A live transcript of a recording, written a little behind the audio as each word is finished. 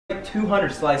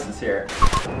200 slices here.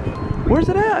 Where's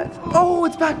it at? Oh,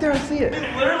 it's back there, I see it.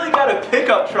 They literally got a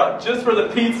pickup truck just for the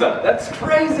pizza. That's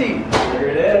crazy. Here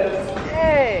it is.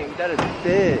 Dang, that is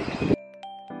big.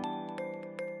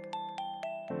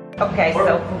 Okay,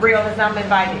 so for real, as I'm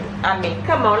invited. I mean,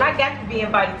 come on, I got to be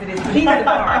invited to this pizza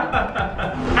party.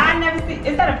 I never see,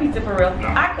 is that a pizza for real? No.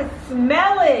 I can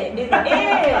smell it, it is.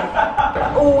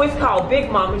 Oh, it's called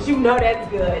Big Mama's, you know that's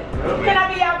good. Can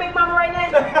I be out Big Mama right now?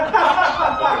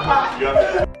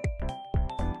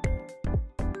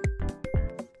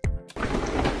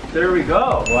 There we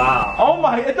go. Wow. Oh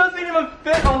my, it doesn't even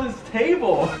fit on this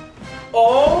table.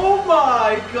 Oh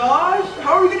my gosh!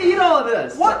 How are we gonna eat all of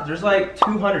this? What? There's like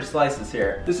 200 slices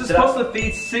here. This is supposed to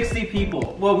feed 60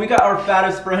 people. Well, we got our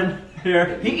fattest friend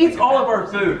here. He eats all of our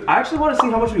food. I actually want to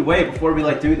see how much we weigh before we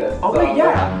like do this. Oh wait,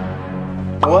 yeah.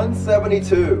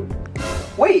 172.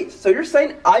 Wait, so you're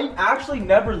saying I actually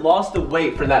never lost the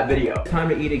weight from that video? Time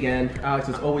to eat again. Alex,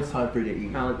 it's always time for you to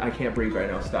eat. Alan, I can't breathe right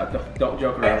now. Stop. Don't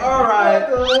joke around. All right.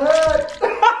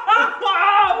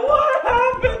 What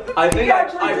happened? I think I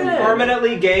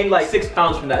permanently gained like 6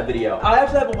 pounds from that video. I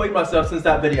actually haven't weighed myself since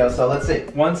that video, so let's see.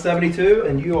 172,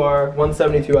 and you are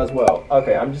 172 as well.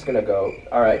 Okay, I'm just gonna go.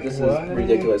 All right, this is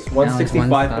ridiculous.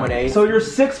 165.8. So you're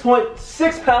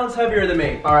 6.6 pounds heavier than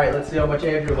me. All right, let's see how much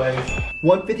Andrew weighs.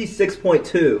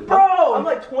 156.2. Bro, I'm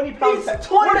like 20 pounds.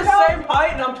 We're the same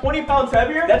height, and I'm 20 pounds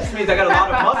heavier. That just means I got a lot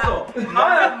of muscle.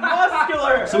 I am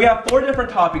muscular. So we have 4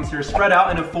 different toppings here, spread out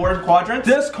into 4 quadrants.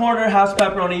 This corner has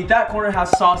pepperoni, that corner has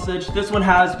sausage, this one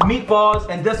has meatballs,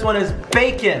 and this one is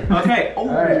bacon. Okay. Oh,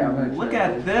 right, look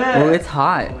at this. Oh, it's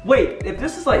hot. Wait, if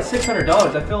this is like $600,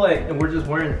 I feel like, and we're just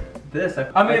wearing this.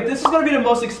 I mean, if this is gonna be the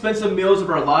most expensive meals of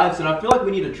our lives, then I feel like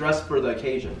we need to dress for the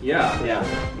occasion. Yeah. Yeah.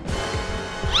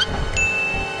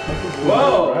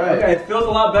 Whoa, right. Okay, it feels a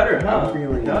lot better, huh?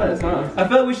 It does, huh? I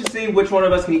feel like we should see which one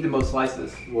of us can eat the most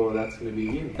slices. Well, that's gonna be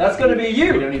you. That's gonna be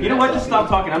you. You know what? Just stop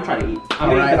talking. I'm trying to eat. I'm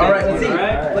gonna eat the all right, let's eat. All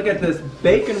right. Look at this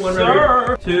bacon one right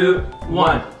here. 2,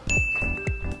 1.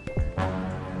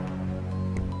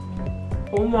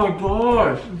 Oh my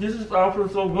gosh, this is actually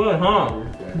so good, huh?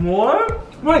 What?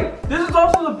 Wait, this is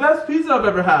also the best pizza I've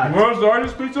ever had. World's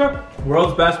largest pizza?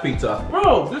 World's best pizza.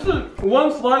 Bro, this is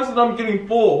one slice and I'm getting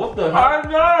full. What the heck?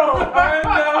 I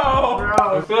know!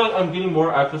 Bro. I feel like I'm getting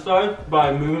more exercise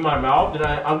by moving my mouth and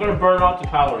I'm gonna burn off the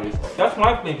calories. That's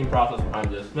my thinking process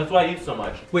behind this. That's why I eat so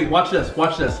much. Wait, watch this,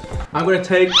 watch this. I'm gonna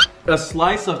take a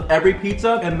slice of every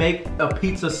pizza and make a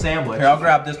pizza sandwich. Here, I'll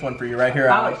grab this one for you right here,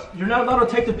 Alex. You're not allowed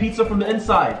to take the pizza from the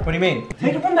inside. What do you mean?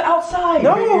 Take it from the outside.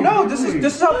 No, this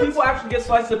is how people actually get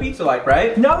slices of pizza like,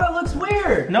 right? No, that looks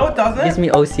weird. No, it doesn't. It gives me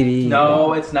OCD.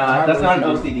 No, it's not. That's not an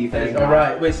OCD thing. All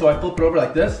right, wait, so I flip it over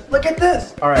like this. Look at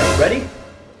this. All right, ready?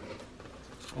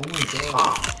 Oh my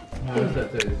god. What does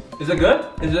that taste? Is it good?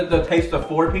 Is it the taste of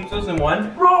 4 pizzas in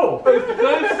one? Bro,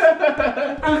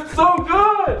 it's so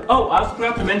good! Oh, I also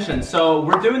forgot to mention, so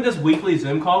we're doing this weekly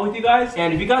Zoom call with you guys,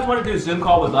 and if you guys want to do a Zoom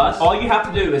call with us, all you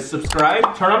have to do is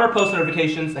subscribe, turn on our post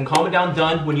notifications, and comment down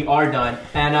done when you are done,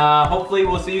 and hopefully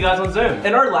we'll see you guys on Zoom.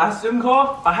 In our last Zoom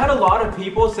call, I had a lot of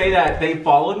people say that they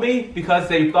followed me because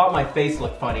they thought my face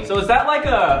looked funny. So is that like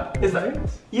a,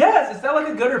 yes, is that like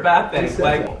a good or bad thing?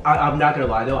 Like, I'm not gonna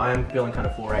lie though, I am feeling kind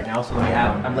of full right now, so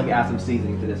let me add some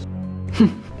seasoning to this.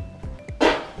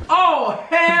 Oh,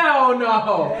 hell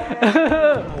no!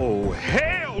 Oh,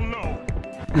 hell no!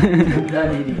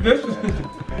 This is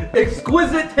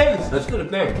exquisite taste. That's the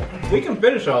thing. We can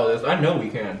finish all this. I know we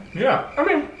can. Yeah. I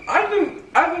mean, I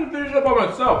can finish it by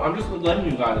myself. I'm just letting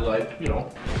you guys, like, you know.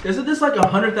 Isn't this like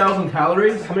 100,000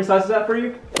 calories? How many slices is that for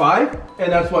you? 5?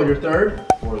 And that's what, your third?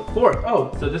 Fourth.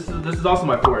 Oh, so this is also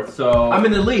my 4th. So I'm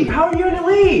in the lead. How are you in the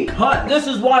lead? Cut. This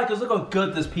is why, because look how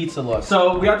good this pizza looks.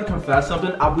 So we have to confess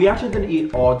something. We actually didn't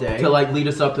eat all day to like lead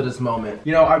us up to this moment.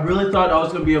 You know, I really thought I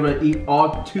was gonna be able to eat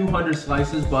all 200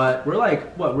 slices, but we're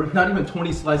like, what? We're not even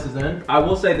 20 slices in. I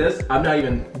will say this, I'm not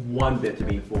even 1 bit to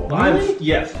be full. Really?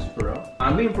 Yes, for real.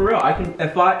 I'm being for real. I can,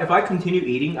 if I continue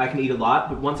eating, I can eat a lot,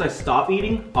 but once I stop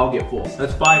eating, I'll get full.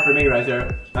 That's 5 for me right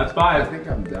there. That's 5. I think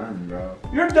I'm done, bro.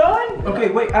 You're done? Okay,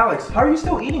 wait, Alex, how are you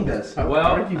still eating this?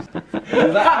 Well,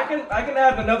 I can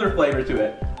add another flavor to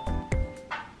it.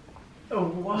 Oh,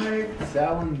 what?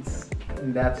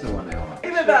 That's the one I want.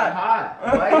 Even that hot.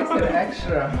 Why is it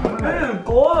extra hot? Man,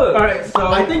 good. All right, so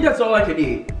I think that's all I could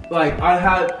eat. Like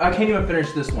I can't even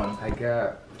finish this one. I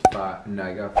got 5. No,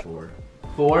 I got 4.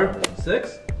 4?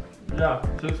 6? Yeah,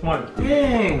 6 months.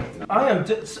 Dang, I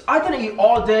didn't eat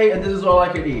all day and this is all I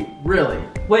could eat. Really?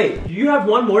 Wait, you have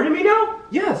 1 more than me now?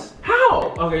 Yes.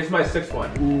 How? Okay, it's my 6th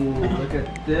one. Ooh, look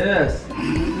at this.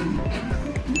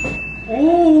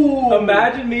 Ooh.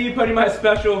 Imagine me putting my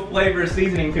special flavor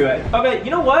seasoning to it. Okay, you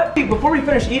know what? Before we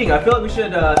finish eating, I feel like we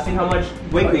should see how much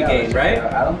weight we gained, right?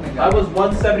 I don't think I was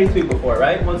 172 before,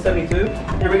 right? 172.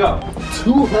 Here we go.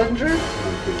 200?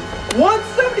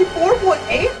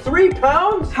 174.8? 3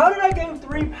 pounds? How did I gain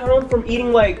 3 pounds from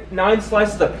eating like 9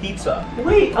 slices of pizza?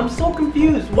 Wait, I'm so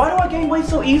confused. Why do I gain weight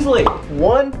so easily?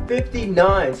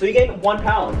 159. So you gained 1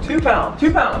 pound. 2 pounds.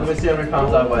 2 pounds. Let me see how many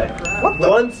pounds I weigh. What?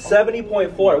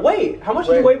 170.4. Wait, how much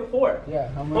did you weigh before? Yeah,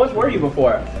 how much were you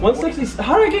before? 160.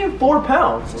 How did I gain 4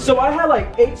 pounds? So I had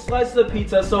like 8 slices of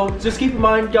pizza. So just keep in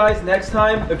mind, guys, next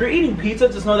time, if you're eating pizza,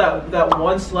 just know that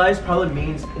 1 slice probably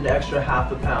means an extra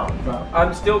half a pound.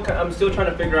 I'm still trying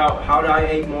to figure out how I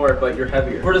ate more, but you're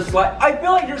heavier. For the slice, I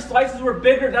feel like your slices were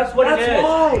bigger. That's what it is. That's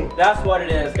why. That's what it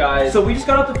is, guys. So we just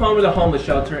got off the phone with a homeless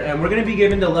shelter, and we're gonna be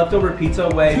giving the leftover pizza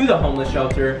away to the homeless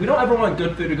shelter. We don't ever want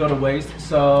good food to go to waste,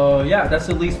 so yeah, that's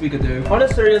the least we could do. On a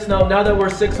serious note, now that we're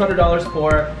 $600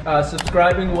 poor,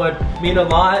 subscribing would mean a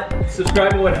lot.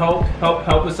 Subscribing would help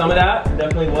with some of that.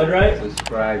 Definitely would, right?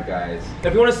 Subscribe, guys.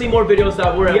 If you want to see more videos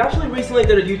that we actually recently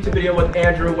did a YouTube video with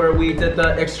Andrew where we did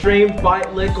the extreme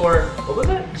bite lick, or what was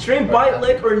it? Extreme bite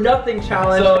lick or nothing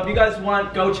challenge. So if you guys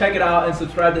want, go check it out and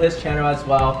subscribe to his channel as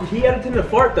well. He edited a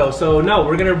fart though, so no,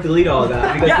 we're gonna delete all of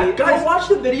that. Yeah, guys, watch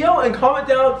the video and comment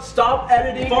down, stop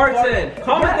editing farts in.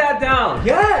 Comment that down.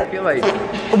 Yeah. I feel like...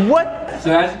 What?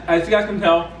 So as you guys can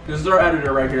tell, this is our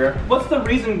editor right here. What's the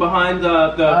reason behind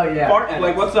the fart edits?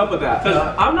 Like, what's up with that?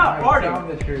 Because I'm not farting. Tell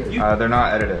them the truth. They're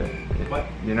not edited. What?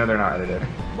 You know they're not edited.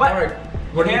 What?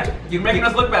 You're making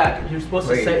us look bad. You're supposed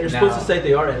to say. You're supposed to say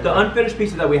they are edited. The unfinished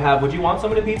pizza that we have. Would you want some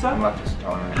of the pizza? I'm not just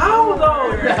telling it. How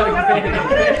though?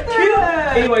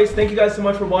 Anyways, thank you guys so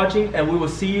much for watching, and we will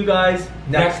see you guys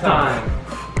next time.